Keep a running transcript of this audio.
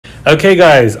Okay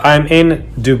guys, I'm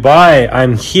in Dubai.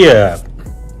 I'm here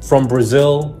from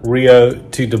Brazil, Rio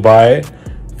to Dubai.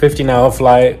 15-hour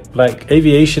flight. Like,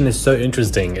 aviation is so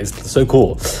interesting. It's so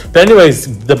cool. But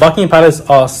anyways, the Buckingham Palace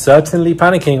are certainly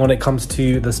panicking when it comes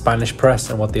to the Spanish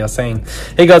press and what they are saying.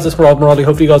 Hey guys, it's Morali.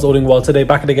 Hopefully you guys are all doing well today.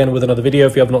 Back again with another video.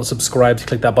 If you have not subscribed,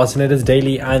 click that button. It is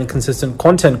daily and consistent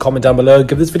content. Comment down below.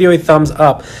 Give this video a thumbs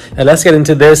up. And let's get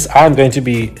into this. I'm going to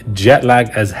be jet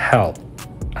lagged as hell.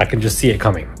 I can just see it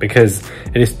coming because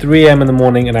it is 3 a.m. in the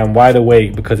morning and I'm wide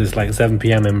awake because it's like 7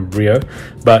 p.m. in Rio.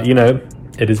 But you know,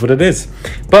 it is what it is.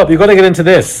 But we've got to get into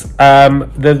this.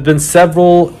 There's been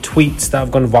several tweets that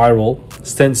have gone viral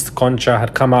since Concha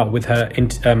had come out with her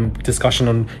discussion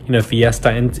on, you know, Fiesta,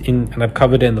 and I've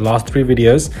covered it in the last 3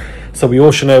 videos. So we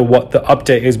all should know what the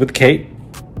update is with Kate.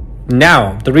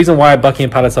 Now, the reason why Buckingham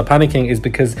Palace are panicking is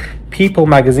because People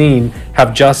magazine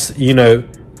have just, you know,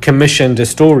 commissioned a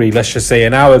story, let's just say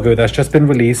an hour ago, that's just been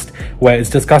released, where it's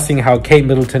discussing how Kate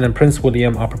Middleton and Prince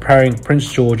William are preparing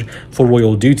Prince George for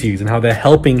royal duties and how they're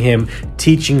helping him,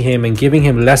 teaching him and giving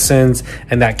him lessons,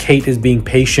 and that Kate is being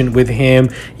patient with him.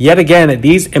 Yet again,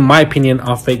 these, in my opinion,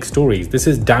 are fake stories. This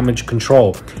is damage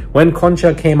control. When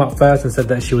Concha came out first and said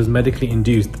that she was medically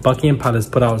induced, Buckingham Palace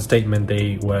put out a statement.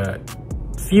 They were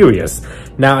furious.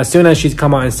 Now, as soon as she's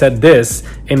come out and said this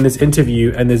in this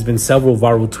interview, and there's been several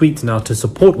viral tweets now to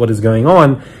support what is going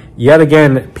on, yet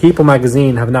again, People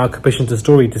magazine have now commissioned a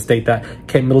story to state that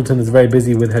Kate Middleton is very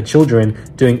busy with her children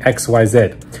doing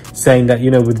XYZ, saying that,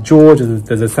 you know, with George,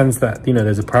 there's a sense that, you know,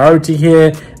 there's a priority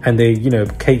here, and they, you know,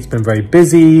 Kate's been very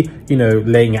busy, you know,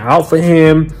 laying it out for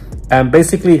him, and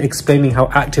basically explaining how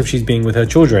active she's being with her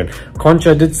children.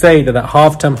 Concha did say that that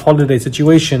half-term holiday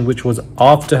situation, which was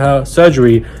after her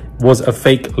surgery, was a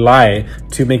fake lie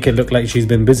to make it look like she's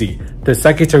been busy. The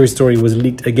secretary story was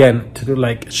leaked again to look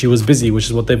like she was busy, which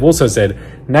is what they've also said.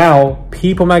 Now,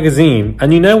 People magazine,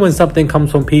 and you know when something comes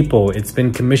from People, it's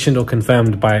been commissioned or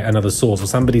confirmed by another source, or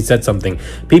somebody said something.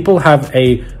 People have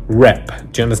a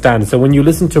rep, do you understand? So when you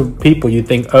listen to People, you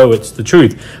think, oh, it's the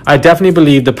truth. I definitely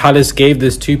believe the palace gave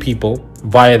this to People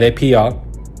via their PR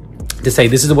to say,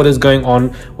 this is what is going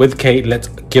on with Kate, let's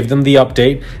give them the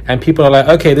update. And people are like,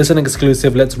 okay, this is an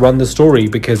exclusive, let's run the story,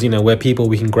 because, you know, we're People,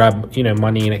 we can grab, you know,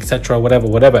 money and etc,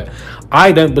 whatever.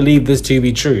 I don't believe this to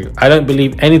be true. I don't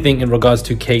believe anything in regards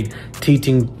to Kate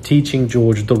teaching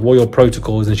George the royal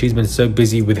protocols, and she's been so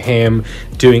busy with him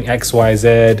doing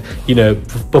XYZ. You know,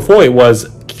 before it was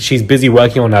she's busy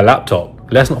working on her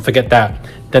laptop. Let's not forget that.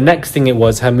 The next thing it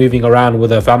was her moving around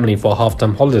with her family for a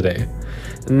half-term holiday.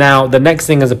 Now, the next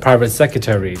thing is a private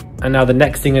secretary. And now the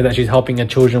next thing is that she's helping her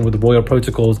children with royal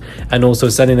protocols and also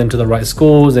sending them to the right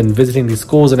schools and visiting these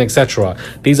schools and etc.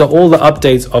 These are all the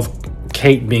updates of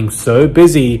Kate being so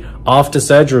busy after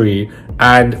surgery,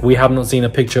 and we have not seen a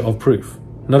picture of proof.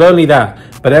 Not only that,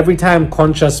 but every time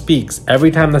Concha speaks, every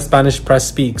time the Spanish press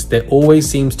speaks, there always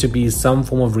seems to be some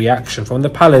form of reaction from the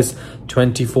palace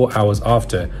 24 hours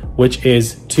after, which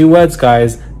is 2 words,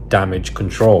 guys: damage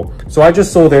control. So I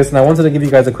just saw this and I wanted to give you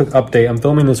guys a quick update. I'm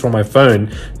filming this from my phone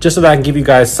just so that I can give you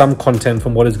guys some content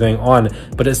from what is going on.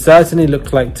 But it certainly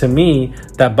looked like to me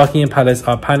that Buckingham Palace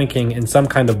are panicking in some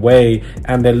kind of way,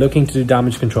 and they're looking to do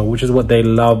damage control, which is what they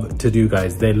love to do,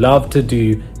 guys. They love to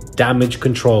do damage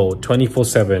control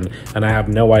 24/7, and I have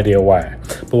no idea why.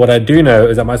 But what I do know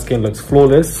is that my skin looks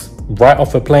flawless right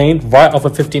off a plane, right off a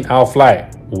 15-hour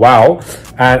flight. Wow.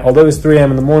 And although it's 3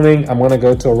 a.m. in the morning, I'm gonna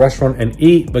go to a restaurant and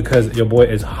eat because your boy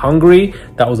is hungry.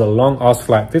 That was a long ass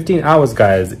flight. 15 hours,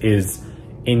 guys, is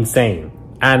insane.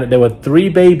 And there were 3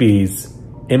 babies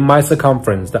in my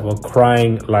circumference that were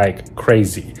crying like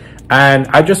crazy. And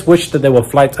I just wish that there were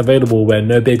flights available where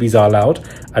no babies are allowed.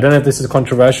 I don't know if this is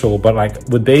controversial, but like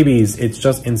with babies, it's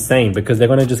just insane because they're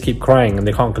gonna just keep crying and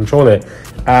they can't control it.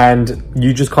 And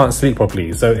you just can't sleep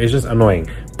properly. So it's just annoying.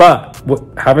 But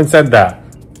having said that,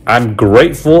 I'm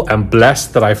grateful and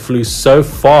blessed that I flew so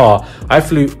far. I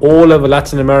flew all over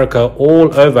Latin America,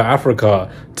 all over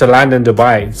Africa to land in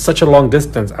Dubai. It's such a long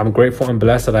distance. I'm grateful and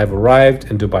blessed that I've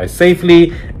arrived in Dubai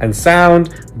safely and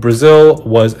sound. Brazil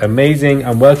was amazing.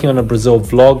 I'm working on a Brazil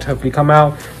vlog to hopefully come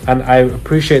out, and I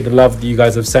appreciate the love that you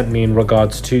guys have sent me in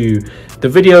regards to the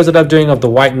videos that I'm doing of the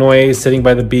white noise, sitting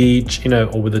by the beach, you know,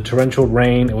 or with the torrential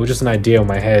rain. It was just an idea in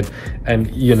my head, and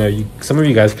you know, some of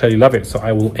you guys clearly love it, so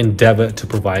I will endeavor to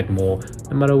provide more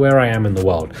no matter where I am in the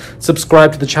world.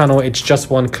 Subscribe to the channel. It's just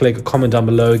one click. Comment down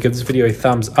below, give this video a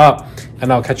thumbs up,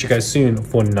 and I'll catch you guys soon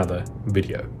for another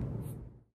video.